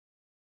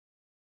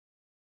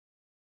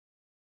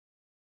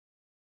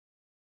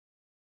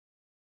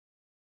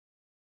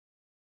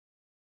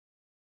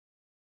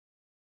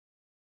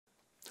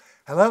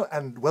Hello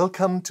and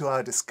welcome to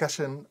our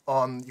discussion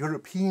on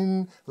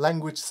European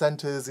language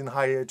centers in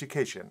higher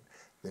education,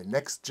 the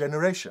next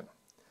generation.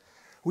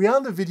 We are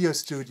in the video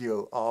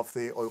studio of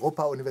the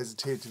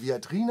Europa-Universität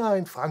Viadrina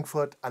in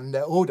Frankfurt an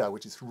der Oder,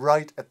 which is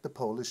right at the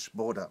Polish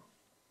border.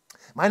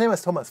 My name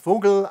is Thomas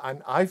Vogel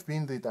and I've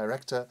been the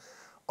director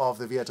of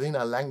the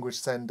Viadrina Language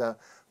Center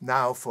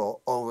now for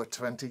over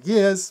 20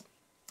 years,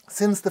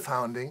 since the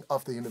founding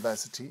of the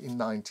university in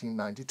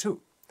 1992.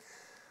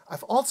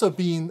 I've also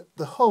been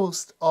the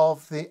host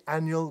of the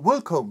annual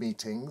Wulkow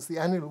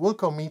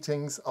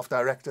meetings, of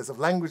directors of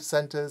language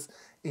centers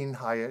in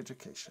higher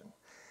education.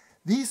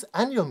 These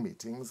annual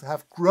meetings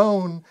have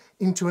grown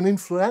into an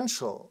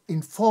influential,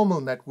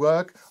 informal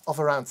network of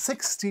around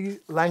 60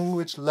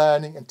 language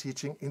learning and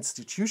teaching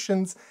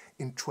institutions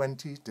in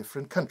 20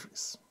 different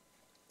countries.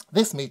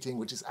 This meeting,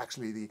 which is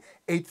actually the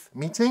 8th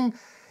meeting,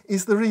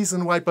 is the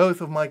reason why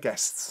both of my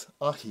guests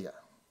are here.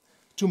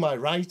 To my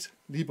right,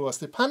 Libor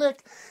Stepanek.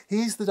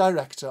 He's the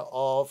director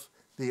of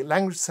the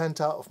Language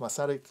Center of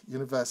Masaryk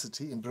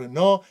University in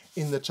Brno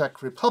in the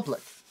Czech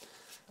Republic.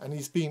 And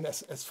he's been,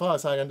 as far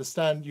as I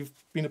understand, you've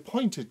been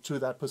appointed to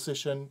that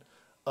position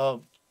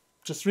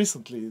just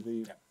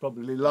recently,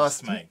 probably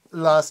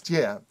last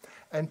year.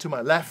 And to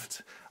my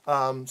left,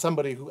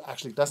 somebody who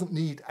actually doesn't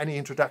need any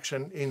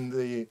introduction in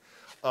the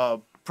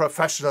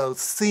professional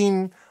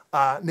scene,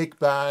 Nick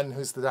Byrne,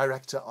 who's the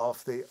director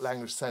of the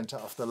Language Centre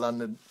of the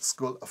London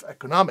School of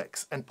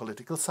Economics and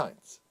Political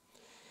Science.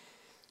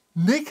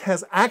 Nick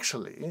has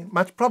actually,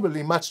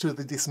 probably much to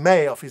the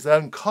dismay of his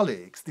own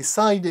colleagues,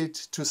 decided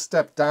to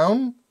step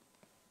down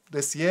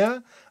this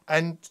year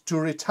and to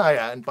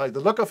retire. And by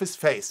the look of his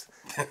face,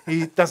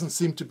 he doesn't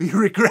seem to be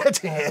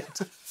regretting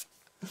it.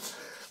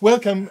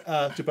 Welcome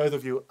to both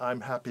of you.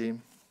 I'm happy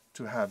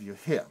to have you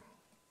here.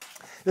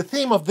 The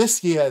theme of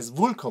this year's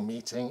Wulkow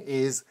meeting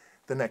is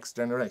the next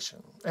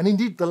generation. And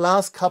indeed, the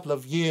last couple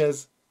of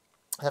years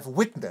have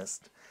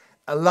witnessed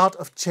a lot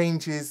of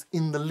changes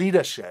in the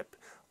leadership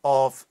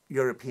of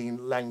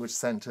European language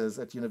centers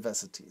at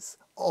universities.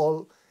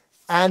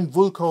 And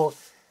Wulkow,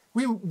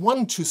 we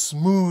want to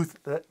smooth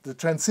the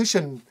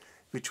transition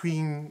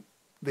between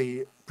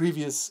the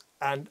previous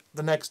and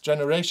the next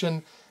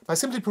generation by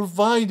simply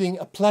providing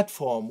a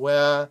platform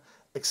where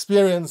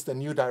experienced and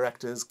new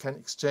directors can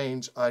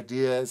exchange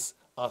ideas,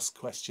 ask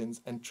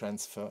questions, and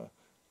transfer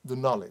the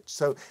knowledge.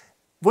 So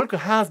Wulkow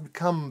has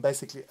become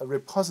basically a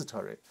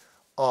repository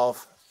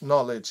of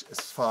knowledge as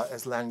far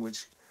as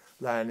language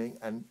learning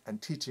and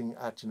teaching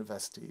at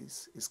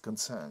universities is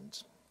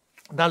concerned.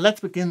 Now let's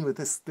begin with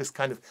this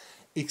kind of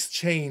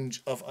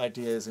exchange of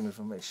ideas and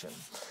information.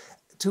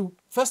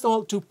 First of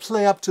all, to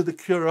play up to the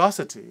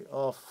curiosity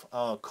of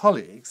our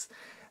colleagues,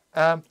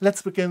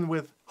 let's begin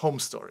with home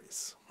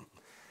stories.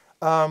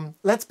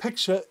 Let's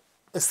picture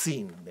a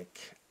scene,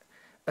 Nick.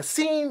 A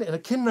scene in a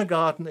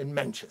kindergarten in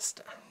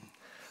Manchester.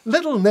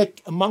 Little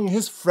Nick, among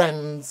his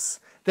friends,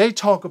 they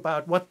talk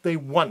about what they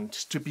want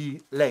to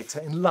be later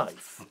in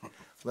life.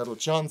 Little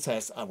John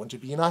says, I want to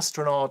be an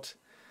astronaut.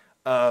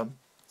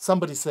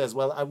 Somebody says,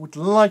 well, I would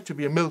like to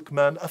be a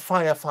milkman, a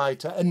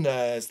firefighter, a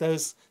nurse.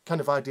 Those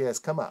kind of ideas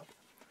come up.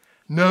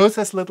 No,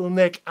 says little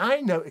Nick, I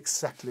know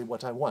exactly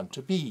what I want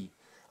to be.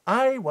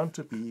 I want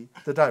to be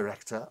the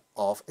director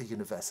of a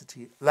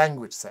university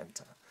language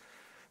center.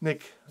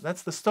 Nick,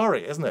 that's the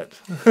story, isn't it?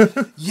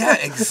 Yeah,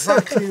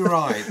 exactly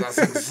right. That's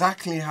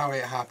exactly how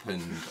it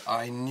happened.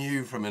 I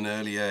knew from an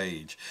early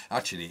age,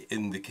 actually,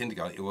 in the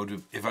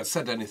kindergarten, if I'd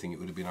said anything, it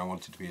would have been I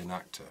wanted to be an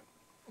actor.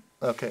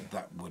 Okay.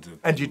 That would have.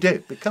 And you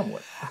did become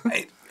one.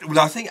 Well,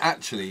 I think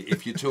actually,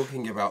 if you're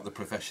talking about the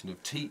profession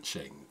of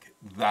teaching,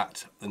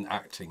 that and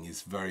acting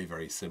is very,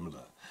 very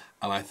similar.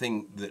 And I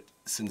think that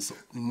since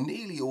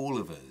nearly all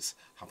of us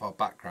have our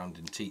background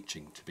in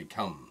teaching to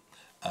become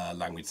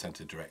language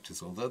centre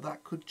directors, although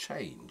that could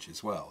change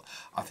as well,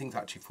 I think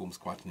that actually forms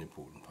quite an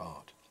important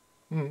part.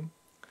 Mm.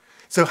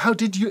 So how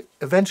did you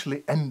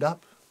eventually end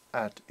up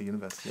at a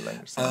university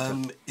language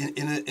centre?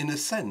 In a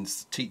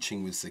sense,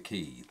 teaching was the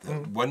key.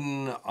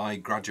 When I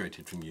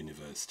graduated from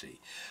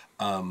university,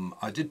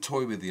 I did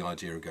toy with the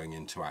idea of going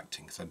into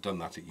acting, because I'd done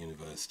that at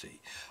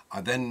university. I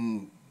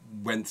then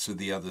went through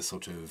the other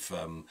sort of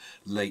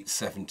late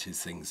 70s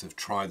things of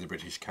try the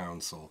British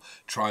Council,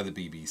 try the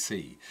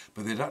BBC,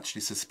 but they'd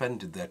actually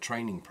suspended their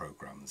training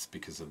programmes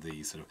because of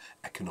the sort of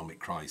economic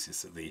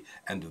crisis at the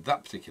end of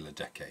that particular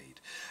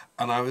decade.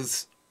 And I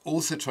was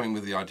also toying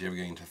with the idea of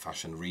going into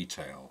fashion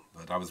retail,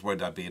 but I was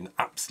worried I'd be an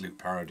absolute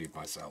parody of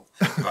myself.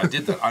 But I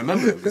did that. I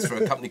remember it was for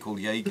a company called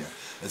Jaeger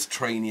as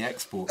trainee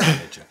export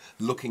manager,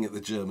 looking at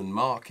the German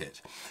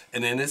market.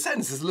 And in a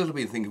sense, there's a little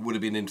bit of thinking it would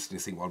have been interesting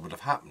to think what would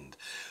have happened.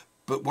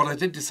 But what I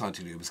did decide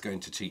to do was go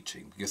into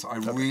teaching, because I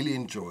really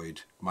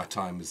enjoyed my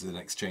time as an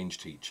exchange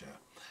teacher.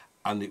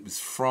 And it was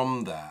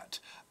from that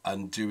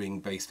and doing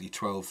basically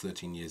 12,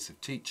 13 years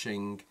of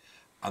teaching,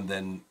 and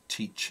then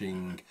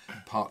teaching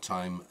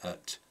part-time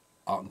at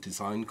art and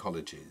design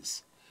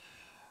colleges,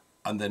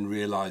 and then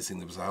realising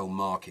there was a whole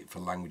market for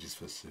languages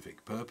for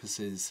specific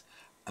purposes,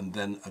 and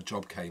then a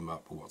job came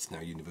up at what's now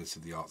University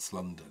of the Arts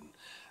London,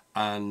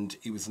 and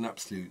it was an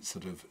absolute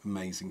sort of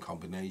amazing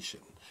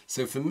combination.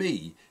 So for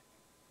me,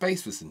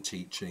 base was in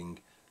teaching,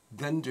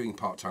 then doing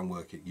part-time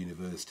work at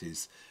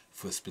universities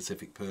for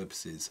specific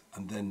purposes,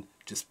 and then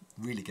just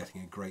really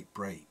getting a great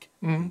break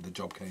when the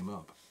job came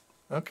up.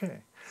 Okay.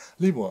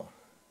 Libor,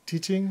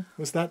 teaching,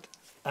 was that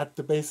at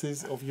the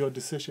basis of your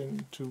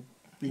decision to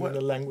be in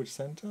a language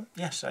centre?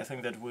 Yes, I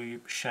think that we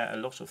share a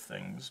lot of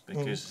things,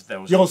 because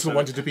there was You also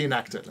wanted to be an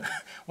actor.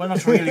 well,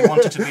 not really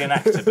wanted to be an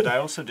actor, but I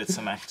also did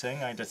some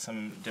acting, I did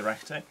some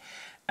directing.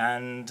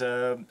 And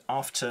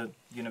after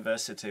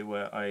university,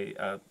 where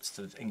I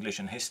studied English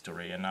and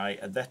history, and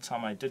at that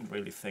time I didn't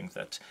really think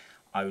that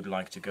I would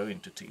like to go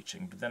into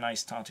teaching, but then I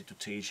started to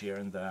teach here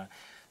and there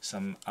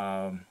some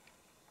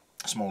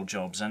small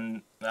jobs,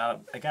 and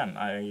again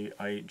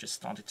I just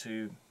started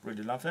to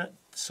really love it,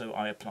 so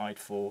I applied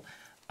for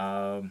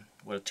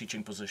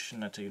teaching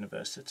position at a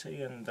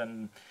university, and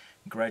then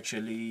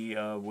gradually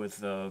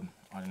with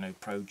I don't know,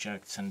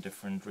 projects and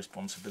different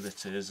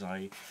responsibilities,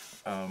 I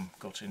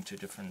got into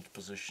different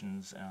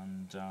positions,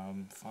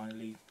 and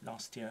finally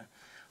last year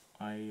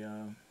I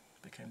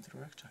became the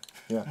director.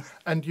 Yeah,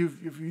 and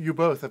you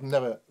both have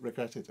never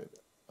regretted it.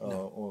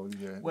 Or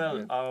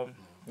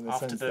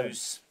after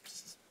those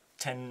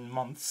 10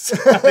 months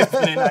I've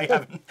been in, I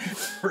haven't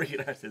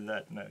regretted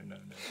that. No.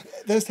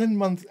 Those 10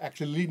 months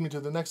actually lead me to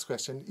the next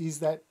question. Is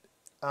that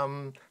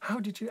how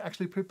did you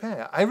actually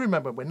prepare? I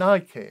remember when I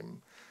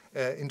came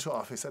into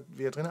office at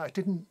Viadrina, I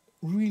didn't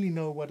really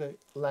know what a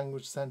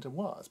language centre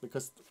was,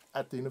 because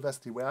at the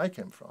university where I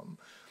came from,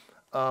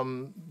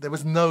 there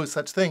was no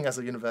such thing as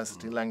a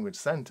university language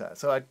centre,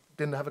 so I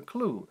didn't have a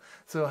clue.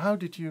 So how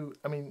did you,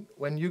 I mean,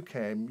 when you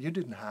came, you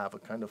didn't have a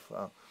kind of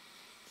a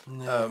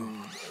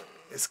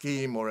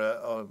scheme or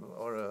a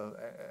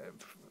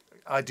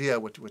idea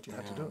what you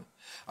had to do?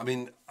 I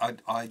mean,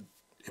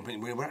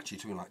 we were actually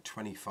talking like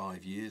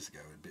 25 years ago,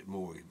 a bit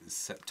more. It was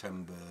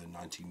September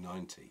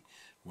 1990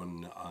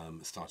 when I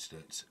started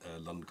at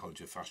London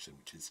College of Fashion,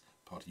 which is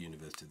part of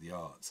University of the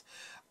Arts.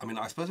 I mean,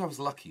 I suppose I was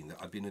lucky in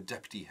that I'd been a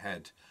deputy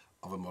head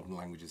of a modern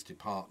languages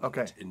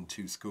department in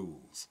 2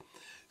 schools.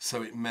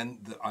 So it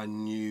meant that I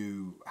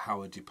knew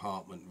how a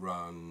department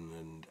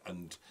ran,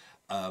 and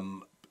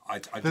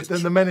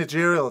the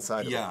managerial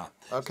side of it. Yeah.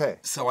 Okay.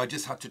 So I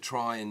just had to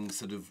try and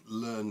sort of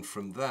learn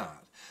from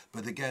that.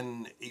 But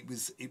again, it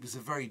was a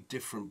very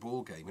different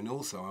ball game. And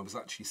also, I was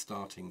actually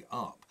starting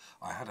up.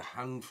 I had a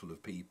handful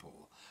of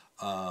people.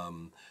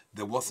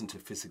 There wasn't a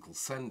physical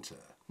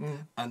centre.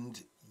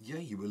 And yeah,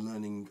 you were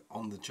learning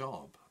on the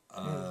job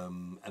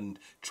and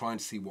trying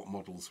to see what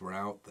models were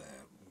out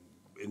there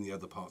in the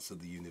other parts of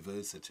the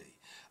university.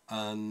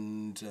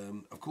 And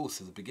of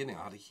course, at the beginning,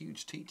 I had a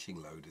huge teaching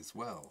load as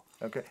well.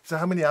 Okay. So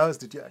how many hours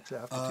did you actually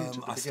have to teach at the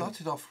beginning? I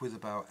started off with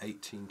about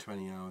 18,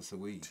 20 hours a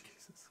week.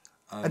 Jesus.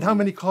 And how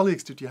many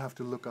colleagues did you have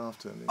to look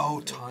after?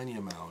 Tiny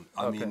amount.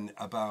 I mean,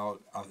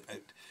 about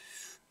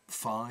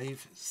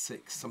 5,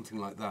 6, something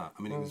like that.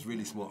 I mean, it was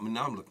really small. I mean,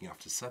 now I'm looking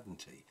after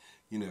 70,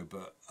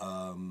 but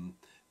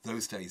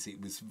those days it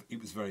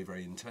was very,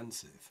 very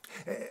intensive.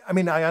 I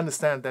mean, I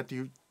understand that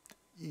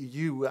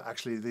you were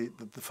actually the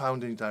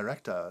founding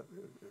director,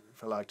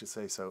 if I like to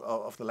say so,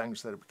 of the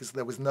language centre, because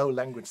there was no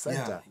language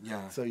centre.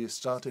 Yeah. So you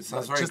started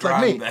just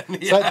like me.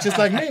 Just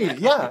like me.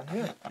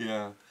 Yeah.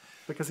 Yeah.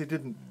 Because he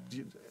didn't.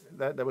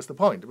 That was the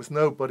point. There was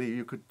nobody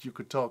you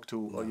could talk to,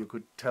 or you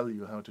could tell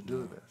you how to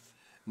do this.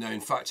 No,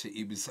 in fact,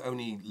 it was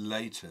only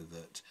later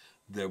that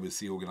there was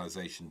the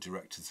organisation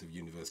Directors of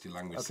University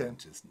Language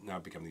Centres, now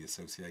become the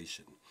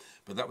association.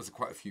 But that was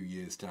quite a few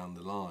years down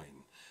the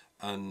line.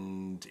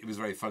 And it was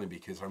very funny,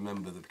 because I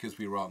remember that because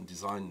we were art and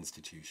design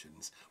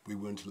institutions, we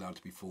weren't allowed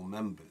to be full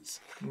members.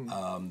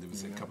 There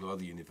was a couple of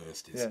other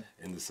universities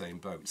in the same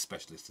boat,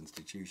 specialist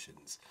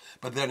institutions.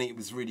 But then it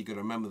was really good.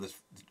 I remember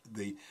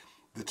the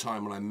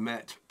time when I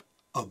met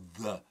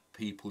other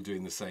people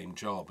doing the same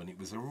job, and it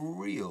was a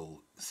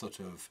real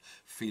sort of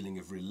feeling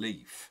of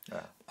relief.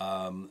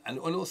 And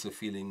also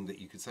feeling that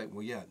you could say,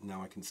 well, yeah,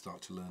 now I can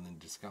start to learn and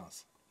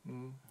discuss.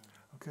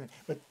 Okay,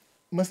 but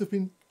must have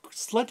been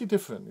slightly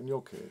different in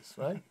your case,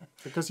 right?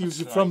 Because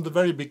from the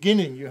very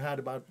beginning you had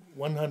about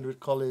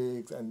 100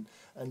 colleagues, and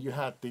you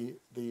had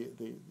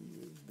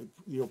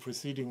your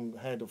preceding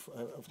head of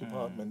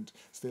department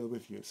still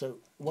with you. So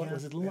what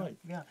was it like?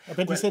 Yeah. I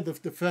bet you said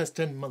the first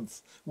 10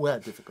 months were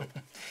difficult.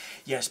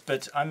 Yes,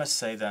 but I must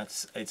say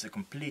that it's a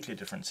completely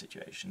different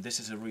situation. This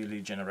is a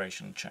really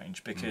generational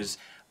change, because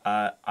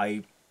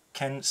I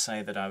can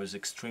say that I was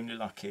extremely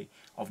lucky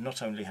of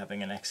not only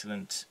having an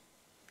excellent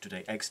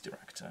today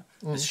ex-director,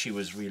 as she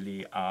was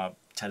really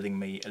telling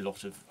me a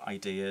lot of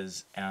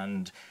ideas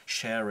and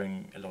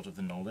sharing a lot of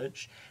the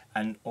knowledge,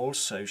 and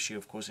also she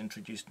of course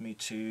introduced me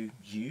to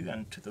you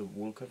and to the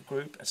Wulkow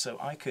group, so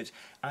I could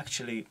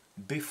actually,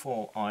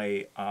 before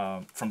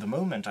from the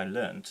moment I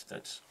learned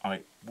that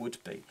I would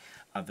be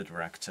the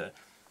director,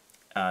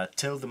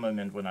 till the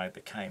moment when I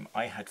became,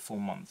 I had 4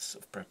 months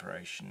of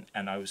preparation,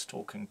 and I was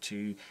talking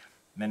to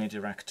many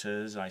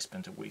directors. I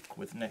spent a week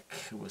with Nick,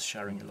 who was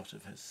sharing a lot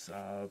of his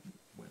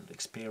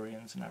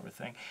experience and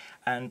everything.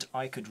 And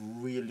I could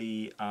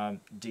really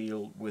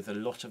deal with a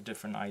lot of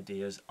different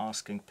ideas,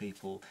 asking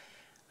people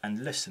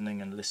and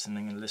listening and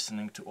listening and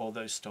listening to all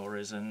those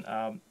stories. And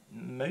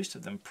most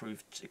of them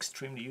proved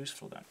extremely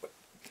useful then.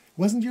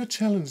 Wasn't your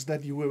challenge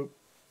that you were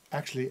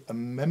actually a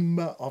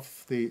member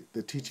of the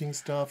teaching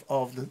staff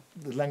of the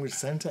language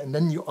center, and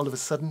then you all of a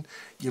sudden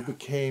you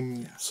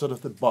became sort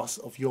of the boss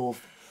of your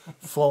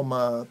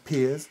former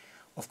peers?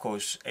 Of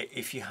course,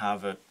 if you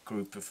have a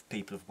group of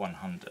people of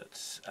 100,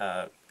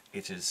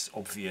 it is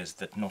obvious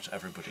that not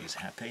everybody is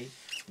happy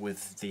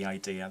with the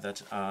idea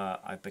that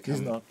I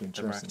become the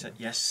director.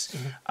 Yes,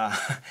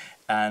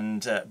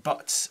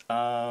 but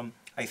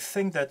I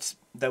think that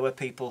there were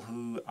people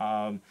who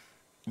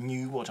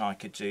knew what I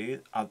could do.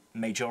 A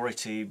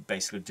majority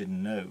basically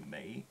didn't know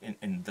me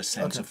in the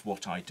sense of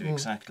what I do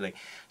exactly.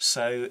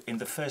 So in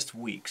the first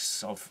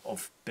weeks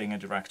of being a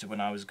director, when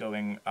I was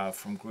going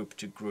from group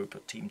to group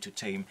or team to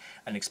team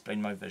and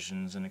explain my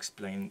visions and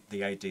explain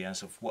the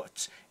ideas of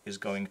what is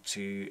going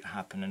to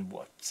happen and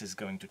what is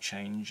going to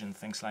change and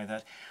things like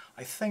that,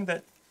 I think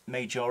that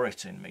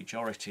in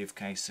majority of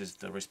cases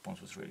the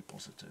response was really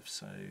positive.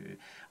 So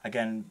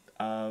again,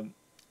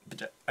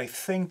 but I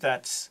think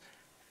that,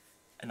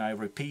 and I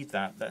repeat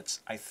that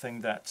I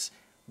think that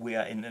we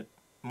are in a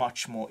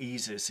much more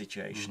easier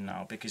situation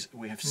now, because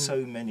we have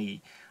so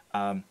many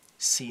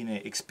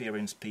senior,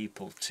 experienced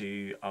people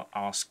to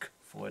ask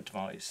for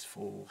advice,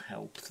 for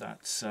help,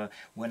 that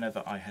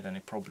whenever I had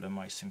any problem,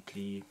 I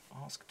simply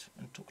asked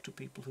and talked to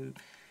people who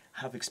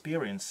have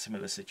experienced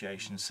similar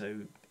situations.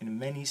 So in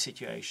many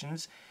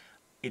situations,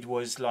 it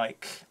was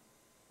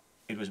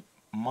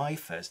my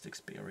first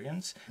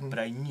experience, but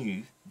I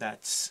knew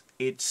that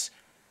it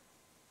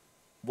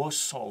was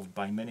solved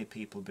by many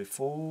people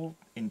before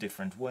in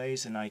different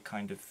ways, and I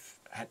kind of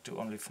had to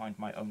only find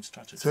my own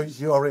strategy. So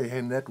you already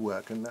had a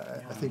network, and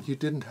I think you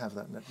didn't have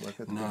that network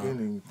at the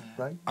beginning,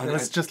 right?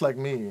 It's just like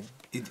me.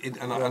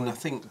 And I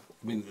think,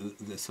 I mean,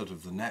 the sort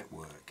of the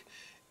network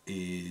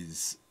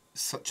is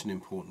such an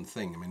important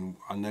thing. I mean,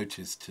 I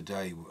noticed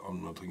today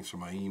on looking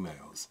through my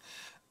emails,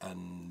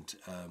 and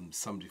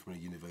somebody from a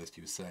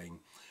university was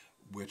saying,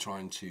 we're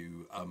trying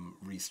to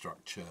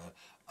restructure,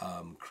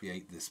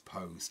 create this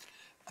post.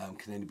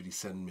 Can anybody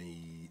send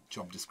me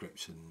job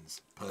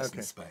descriptions,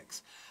 person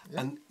specs?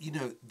 And, you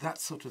know,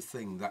 that sort of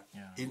thing, that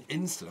in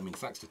instant, I mean,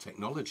 thanks to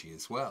technology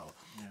as well,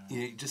 you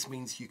know, it just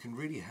means you can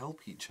really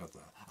help each other.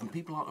 And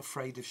people aren't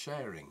afraid of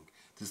sharing.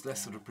 There's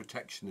less sort of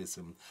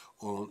protectionism,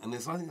 and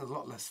there's, I think, a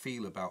lot less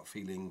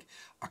feeling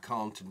I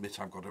can't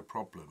admit I've got a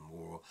problem,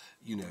 or,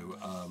 you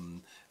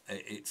know,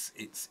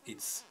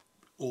 it's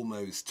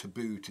almost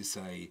taboo to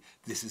say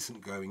this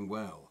isn't going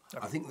well.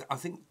 I think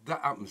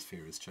that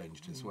atmosphere has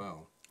changed as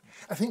well.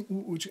 I think,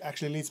 which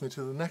actually leads me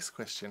to the next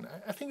question.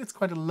 I think it's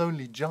quite a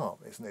lonely job,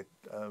 isn't it?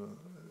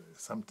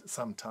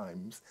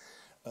 Sometimes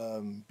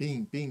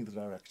being the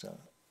director,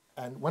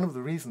 and one of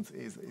the reasons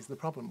is the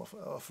problem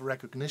of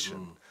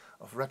recognition,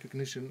 of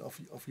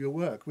your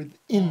work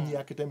within the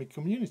academic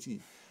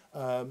community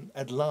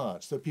at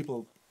large. So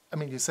people, I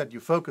mean, you said you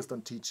focused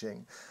on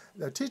teaching.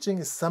 Now, teaching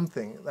is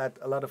something that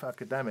a lot of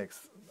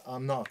academics are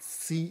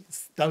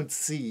don't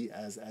see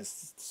as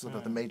sort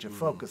of the major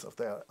focus of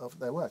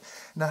their work.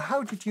 Now,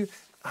 how did you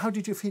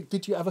feel?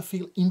 Did you ever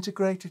feel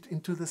integrated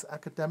into this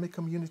academic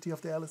community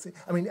of the LSE?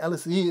 I mean,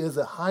 LSE is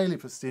a highly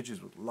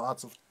prestigious, with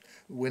lots of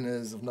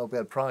winners of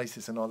Nobel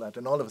Prizes and all that.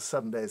 And all of a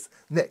sudden, there's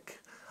Nick,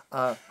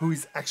 who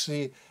is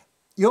actually,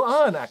 you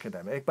are an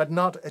academic, but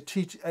not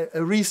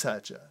a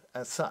researcher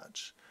as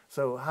such.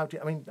 So how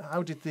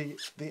did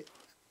the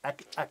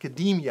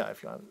academia,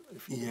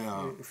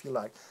 if you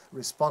like,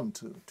 respond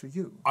to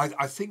you?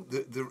 I think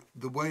that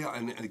the way,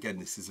 and again,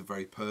 this is a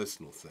very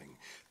personal thing,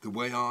 the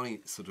way I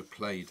sort of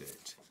played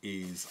it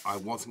is I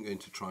wasn't going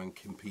to try and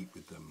compete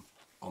with them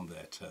on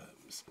their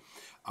terms.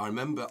 I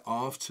remember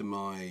after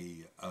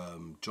my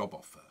job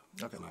offer,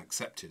 and I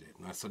accepted it,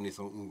 and I suddenly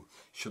thought,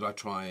 should I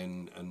try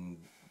and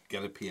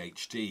get a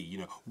PhD? You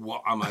know,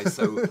 what am I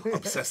so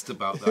obsessed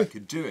about that I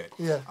could do it?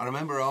 I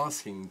remember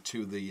asking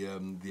to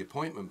the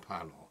appointment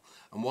panel,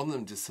 and one of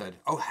them just said,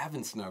 "Oh,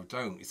 heavens, no,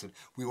 don't." He said,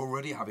 "We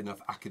already have enough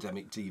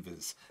academic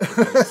divas.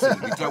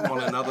 We don't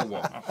want another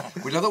one,"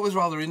 which I thought was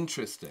rather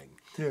interesting.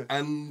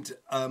 And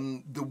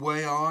the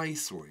way I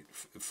saw it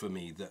for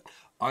me, that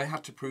I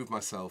had to prove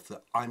myself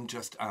that I'm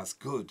just as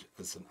good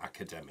as an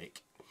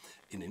academic,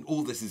 in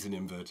all this is in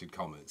inverted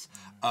commas,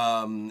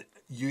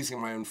 using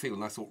my own field.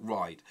 And I thought,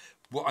 right,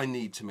 what I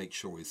need to make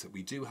sure is that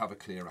we do have a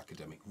clear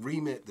academic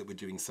remit, that we're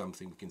doing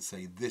something we can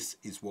say this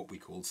is what we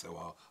call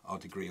our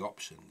degree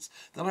options.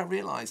 Then I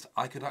realised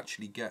I could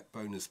actually get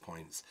bonus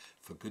points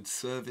for good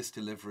service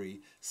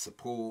delivery,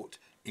 support,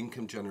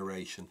 income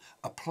generation,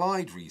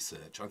 applied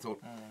research. I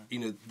thought, you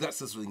know, that's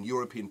the sort of thing,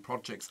 European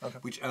projects,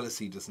 which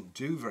LSE doesn't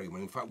do very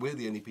well. In fact, we're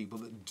the only people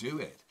that do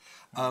it.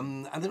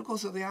 And then, of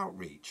course, the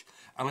outreach.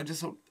 And I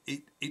just thought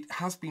it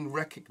has been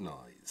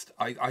recognised.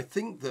 I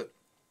think that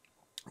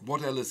what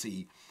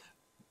LSE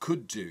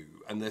could do,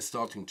 and they're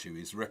starting to,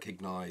 is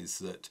recognise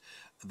that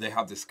they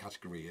have this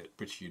category at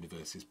British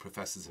universities,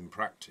 professors in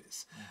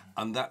practice,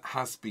 and that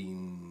has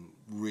been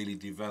really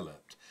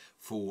developed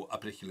for a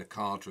particular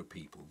cadre of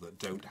people that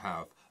don't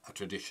have a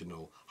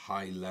traditional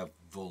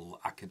high-level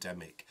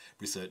academic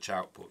research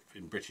output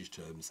in British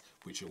terms,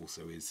 which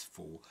also is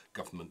for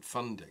government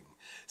funding.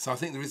 So I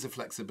think there is a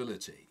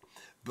flexibility,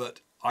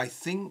 but I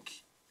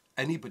think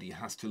anybody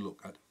has to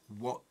look at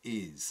what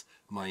is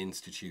my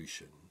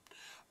institution,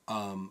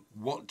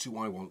 what do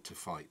I want to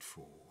fight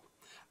for,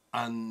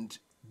 and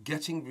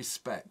getting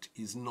respect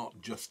is not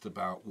just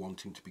about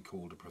wanting to be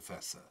called a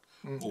professor.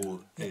 Or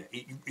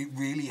it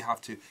really you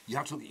have to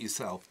look at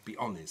yourself, be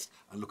honest,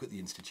 and look at the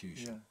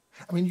institution.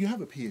 Yeah. I mean, you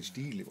have a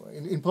PhD, Libor,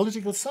 in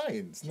political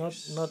science,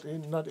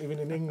 not even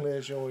in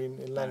English or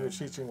in language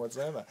teaching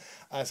whatsoever.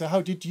 So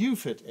how did you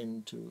fit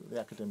into the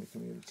academic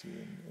community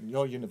in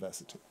your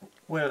university?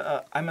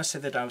 Well, I must say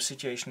that our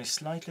situation is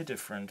slightly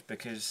different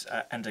because,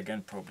 and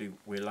again, probably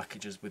we're lucky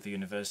just with the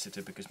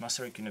university because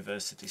Masaryk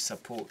University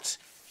supports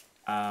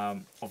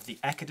of the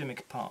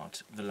academic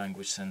part, the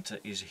language centre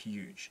is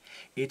huge.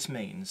 It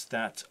means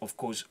that, of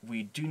course,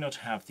 we do not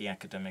have the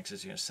academics,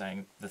 as you're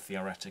saying, the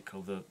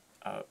theoretical,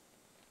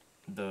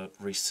 the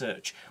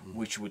research,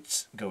 which would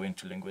go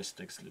into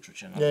linguistics,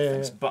 literature, and other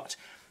things. But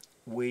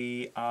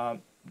we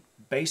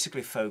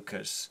basically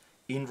focus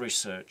in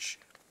research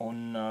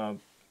on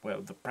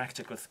well, the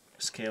practical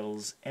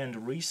skills,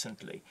 and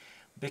recently,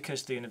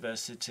 because the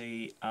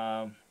university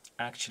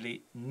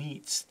actually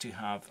needs to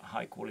have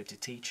high quality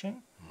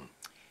teaching.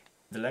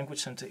 The Language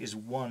Centre is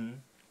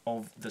one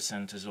of the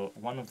centres or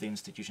one of the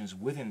institutions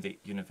within the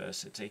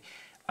university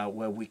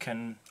where we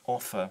can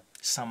offer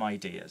some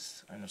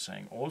ideas. I'm not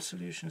saying all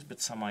solutions,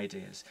 but some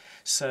ideas.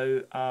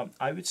 So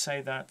I would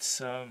say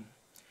that,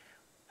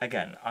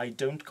 again, I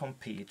don't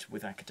compete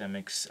with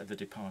academics at the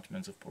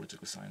departments of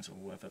political science or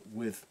whatever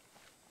with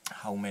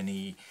how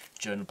many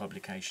journal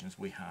publications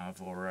we have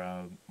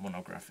or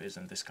monographies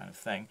and this kind of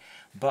thing.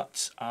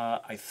 But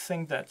I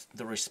think that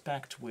the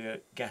respect we're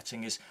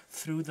getting is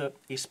through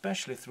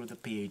especially through the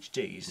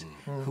PhDs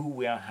who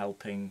we are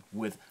helping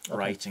with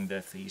writing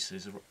their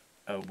thesis,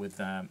 with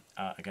their,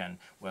 again,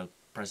 well,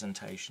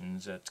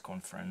 presentations at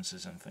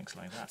conferences and things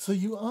like that. So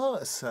you are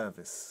a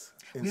service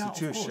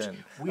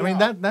institution. We I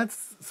mean, are.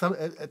 that's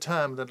a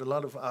term that a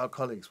lot of our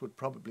colleagues would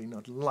probably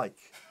not like,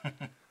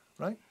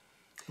 right?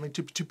 I mean,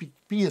 to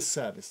be a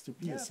service, to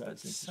be a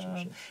service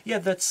institution. Yeah,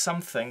 that's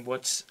something.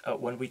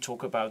 When we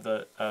talk about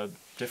the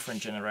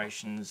different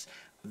generations,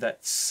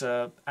 that's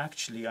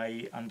actually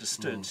I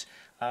understood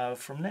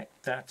from Nick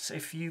that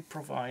if you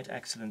provide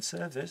excellent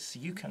service,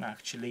 you can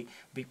actually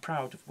be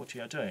proud of what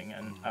you are doing.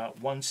 And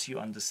once you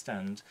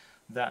understand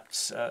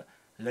that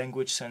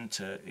Language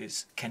Centre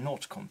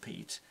cannot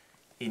compete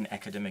in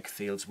academic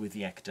fields with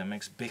the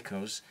academics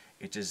because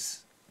it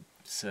is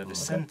service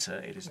centre,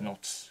 it is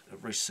not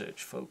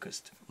research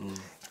focused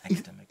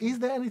academic. Is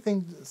there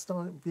anything,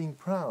 being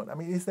proud, I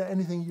mean, is there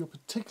anything you're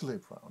particularly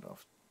proud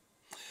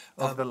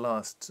of the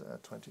last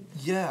 20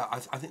 years? Yeah,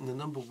 I think the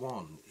number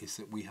one is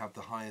that we have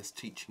the highest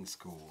teaching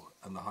score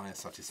and the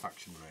highest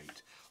satisfaction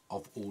rate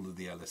of all of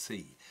the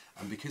LSE.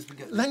 And because we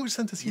get... Language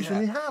centres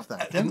usually have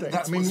that, don't they?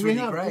 That's I mean, what's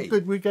really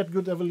great. We get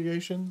good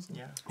evaluations.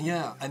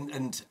 Yeah,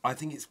 and I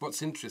think it's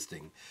what's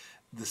interesting.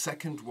 The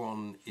second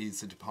one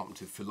is the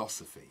Department of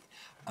Philosophy,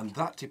 and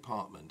that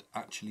department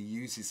actually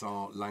uses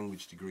our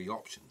language degree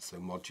options, so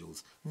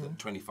modules that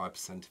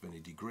 25% of any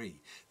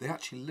degree. They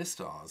actually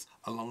list ours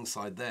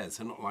alongside theirs,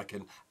 so not like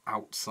an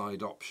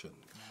outside option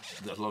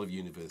that a lot of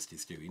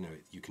universities do. You know,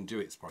 you can do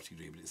it as part of your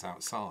degree, but it's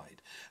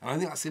outside. And I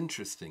think that's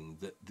interesting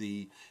that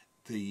the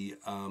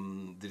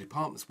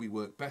departments we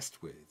work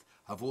best with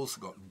have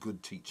also got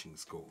good teaching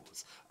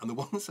scores, and the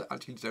ones that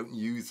actually don't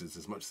use us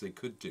as much as they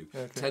could do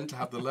tend to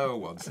have the lower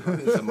ones. So I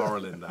think there's a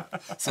moral in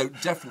that. So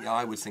definitely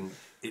I would think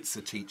it's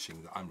the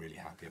teaching that I'm really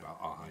happy about,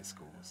 our high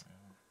scores.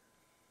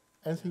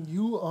 Anything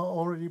you are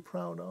already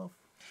proud of?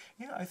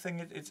 Yeah, I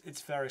think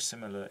it's very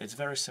similar. It's a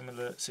very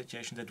similar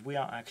situation that we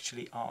are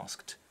actually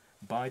asked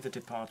by the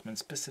department,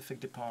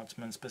 specific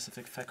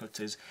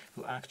faculties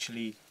who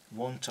actually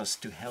want us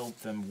to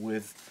help them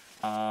with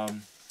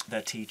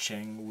their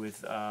teaching,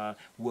 with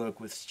work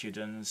with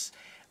students.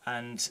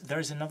 And there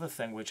is another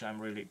thing which I'm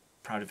really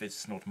proud of.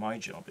 It's not my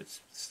job, it's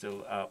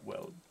still a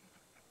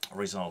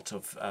result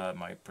of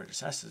my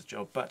predecessor's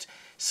job, but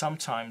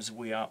sometimes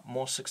we are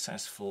more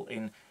successful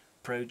in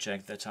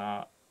projects that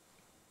are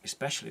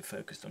especially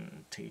focused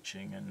on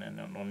teaching and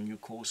on new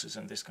courses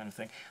and this kind of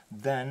thing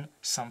than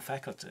some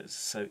faculties.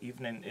 So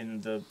even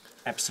in the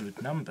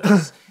absolute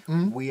numbers,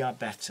 we are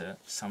better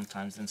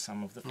sometimes than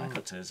some of the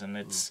faculties, and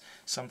it's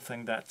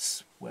something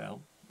that's,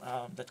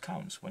 that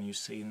counts when you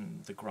see in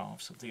the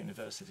graphs of the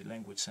University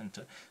Language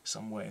Centre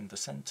somewhere in the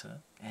centre,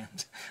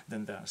 and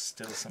then there are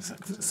still some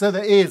faculties. So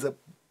there is a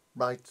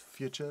bright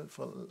future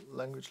for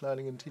language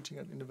learning and teaching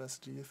at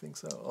university, you think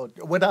so? Or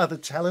what are the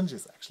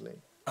challenges actually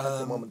at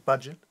the moment?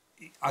 Budget?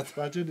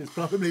 Budget is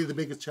probably the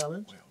biggest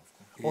challenge.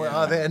 Or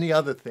are there any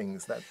other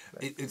things that...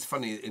 It's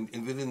funny,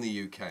 within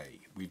the UK,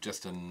 we've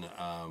just done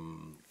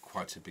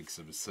quite a big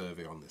sort of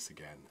survey on this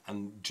again,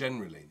 and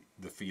generally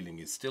the feeling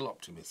is still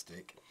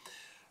optimistic.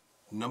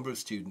 Number of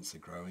students are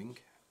growing.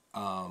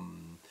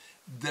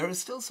 There are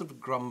still sort of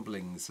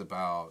grumblings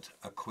about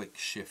a quick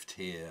shift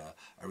here,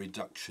 a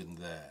reduction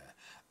there.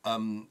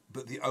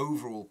 But the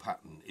overall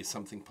pattern is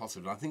something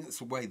positive. I think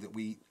that's a way that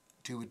we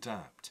do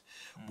adapt.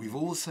 We've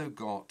also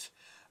got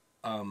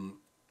an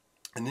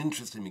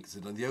interesting mix.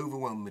 The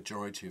overwhelming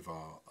majority of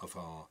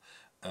our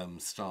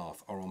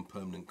staff are on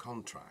permanent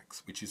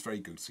contracts, which is very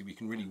good, so we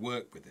can really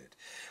work with it.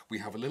 We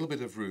have a little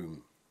bit of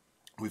room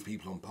with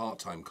people on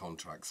part-time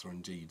contracts, or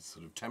indeed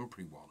sort of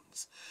temporary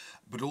ones.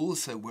 But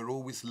also we're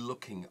always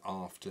looking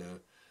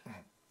after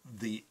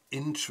the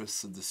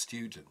interests of the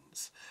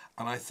students.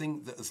 And I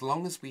think that as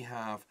long as we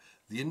have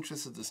the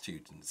interests of the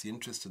students, the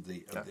interest of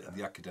the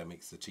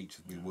academics, the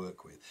teachers we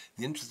work with,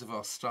 the interest of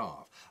our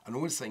staff, and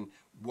always saying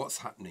what's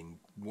happening,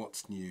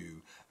 what's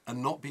new,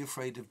 and not be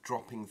afraid of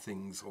dropping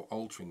things or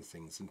altering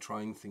things and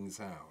trying things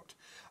out.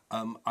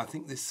 I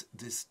think this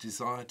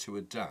desire to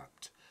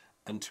adapt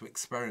and to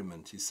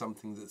experiment is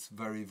something that's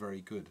very, very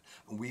good.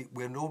 And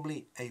we're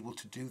normally able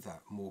to do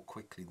that more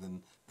quickly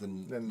than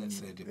let's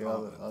say, a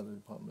department. The other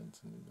departments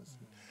in the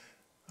university.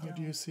 How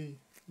do you see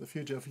the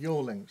future of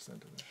your language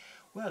centre?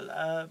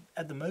 Well,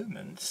 at the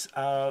moment,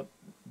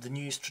 the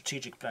new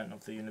strategic plan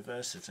of the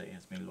university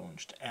has been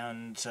launched,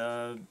 and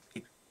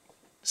it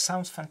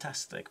sounds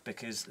fantastic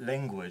because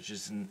language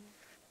is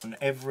on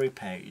every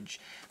page,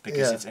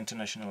 because it's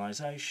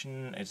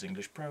internationalization, it's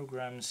English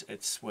programs,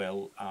 it's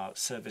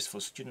service for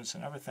students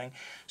and everything.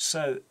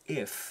 So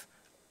if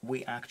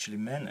we actually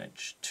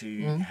manage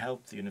to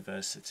help the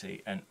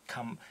university and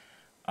come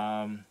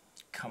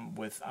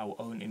with our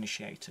own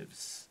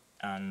initiatives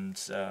and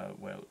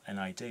and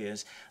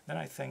ideas, then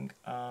I think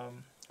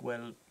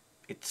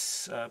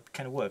it's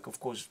can work.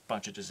 Of course,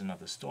 budget is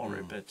another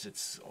story, but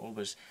it's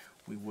always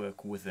we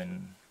work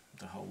within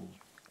the whole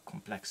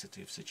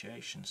complexity of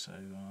situation. So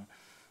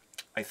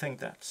I think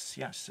that's,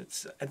 yes,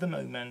 it's at the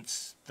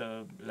moment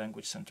the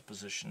language centre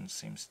position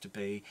seems to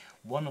be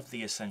one of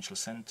the essential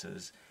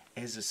centres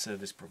as a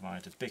service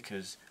provider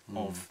because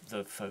of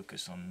the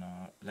focus on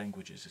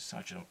languages as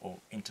such, or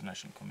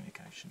international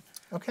communication.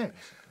 Okay,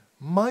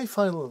 my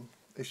final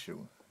issue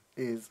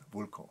is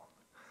Wulkow.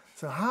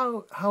 So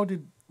how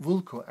did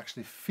Wulkow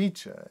actually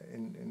feature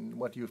in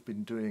what you've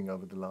been doing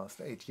over the last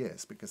 8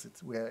 years? Because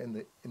we're in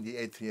the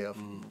 8th year of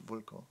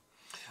Wulkow.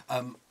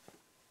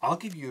 I'll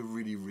give you a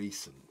really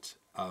recent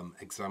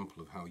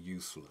example of how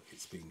useful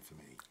it's been for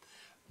me.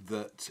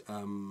 That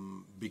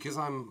because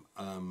I'm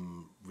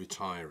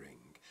retiring,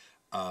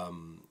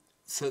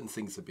 certain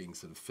things are being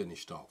sort of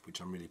finished off,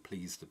 which I'm really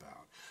pleased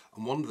about.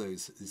 And one of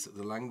those is at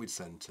the Language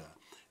Centre.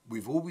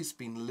 We've always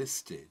been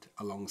listed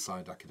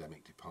alongside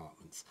academic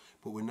departments,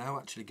 but we're now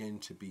actually going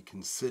to be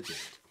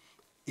considered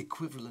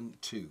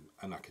equivalent to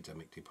an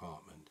academic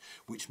department,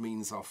 which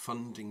means our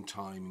funding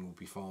timing will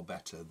be far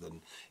better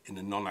than in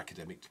a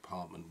non-academic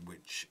department,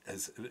 which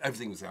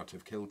everything was out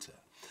of kilter.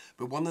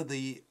 But one of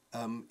the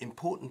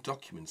important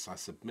documents I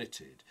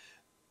submitted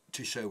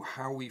to show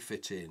how we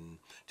fit in,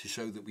 to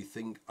show that we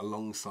think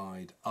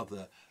alongside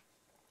other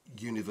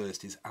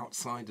universities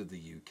outside of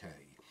the UK,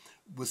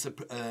 was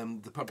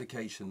the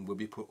publication where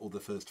we put all the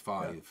first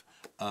 5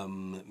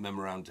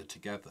 memoranda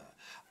together.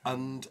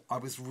 And I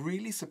was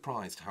really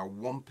surprised how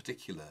one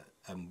particular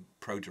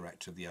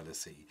pro-director of the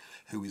LSE,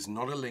 who is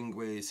not a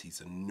linguist,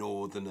 he's a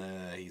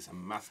northerner, he's a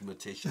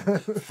mathematician,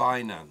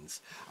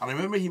 finance. And I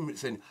remember him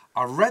saying,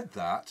 I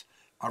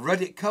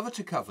read it cover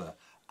to cover,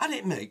 and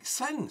it makes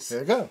sense.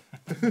 There you go.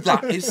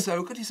 That is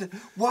so good. He said,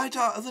 why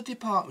don't other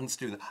departments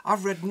do that?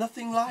 I've read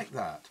nothing like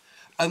that.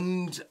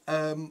 And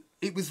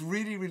it was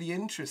really, really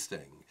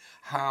interesting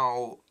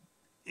how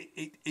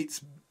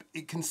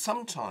it can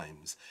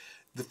sometimes,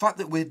 the fact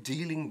that we're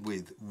dealing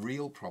with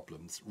real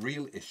problems,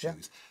 real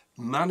issues,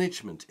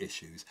 management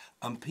issues,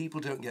 and people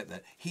don't get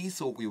that. He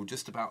thought we were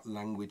just about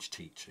language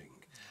teaching.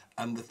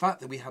 And the fact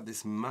that we had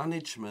this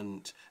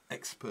management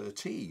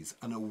expertise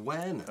and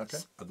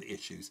awareness of the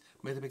issues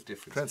made a big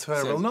difference.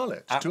 Transferable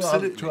knowledge to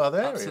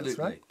other areas,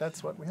 right?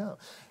 That's what we have.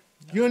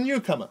 You're a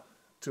newcomer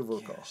to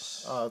Wulkow.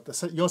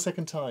 Yes. Your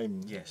second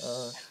time.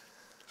 Yes.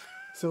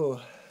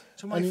 So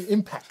any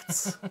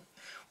impacts?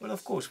 Well,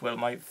 of course. Well,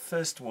 my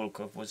first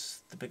Wulkow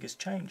was the biggest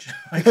change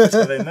I could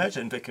have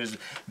imagined, because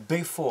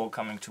before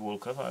coming to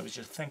Wulkow, I was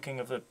just thinking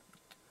of a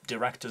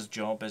director's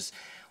job as,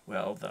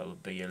 well, there'll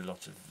be a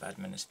lot of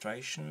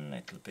administration,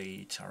 it'll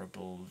be a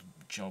terrible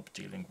job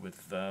dealing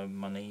with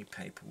money,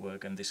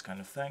 paperwork and this kind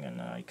of thing, and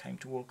I came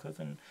to Wulkow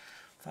and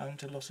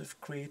found a lot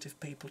of creative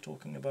people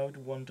talking about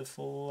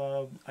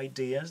wonderful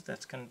ideas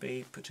that can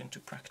be put into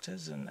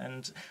practice,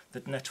 and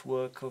that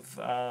network of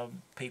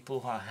people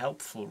who are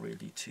helpful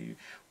really to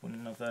one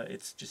another.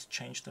 It's just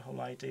changed the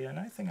whole idea, and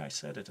I think I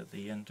said it at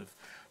the end of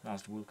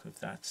last Wulkow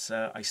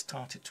that I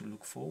started to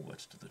look forward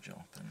to the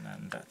job,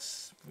 and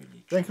that's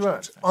really. Thank you very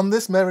much. On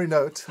this merry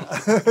note,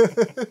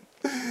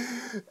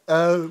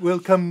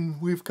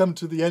 we've come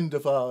to the end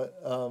of our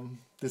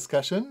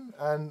discussion,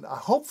 and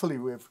hopefully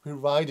we've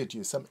provided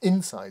you some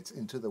insights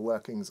into the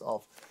workings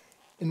of,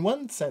 in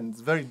one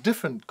sense, very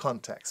different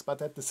contexts,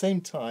 but at the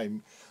same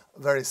time,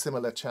 very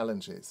similar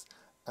challenges.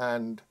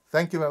 And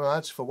thank you very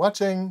much for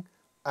watching,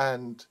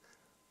 and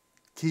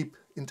keep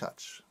in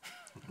touch.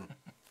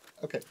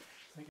 Okay.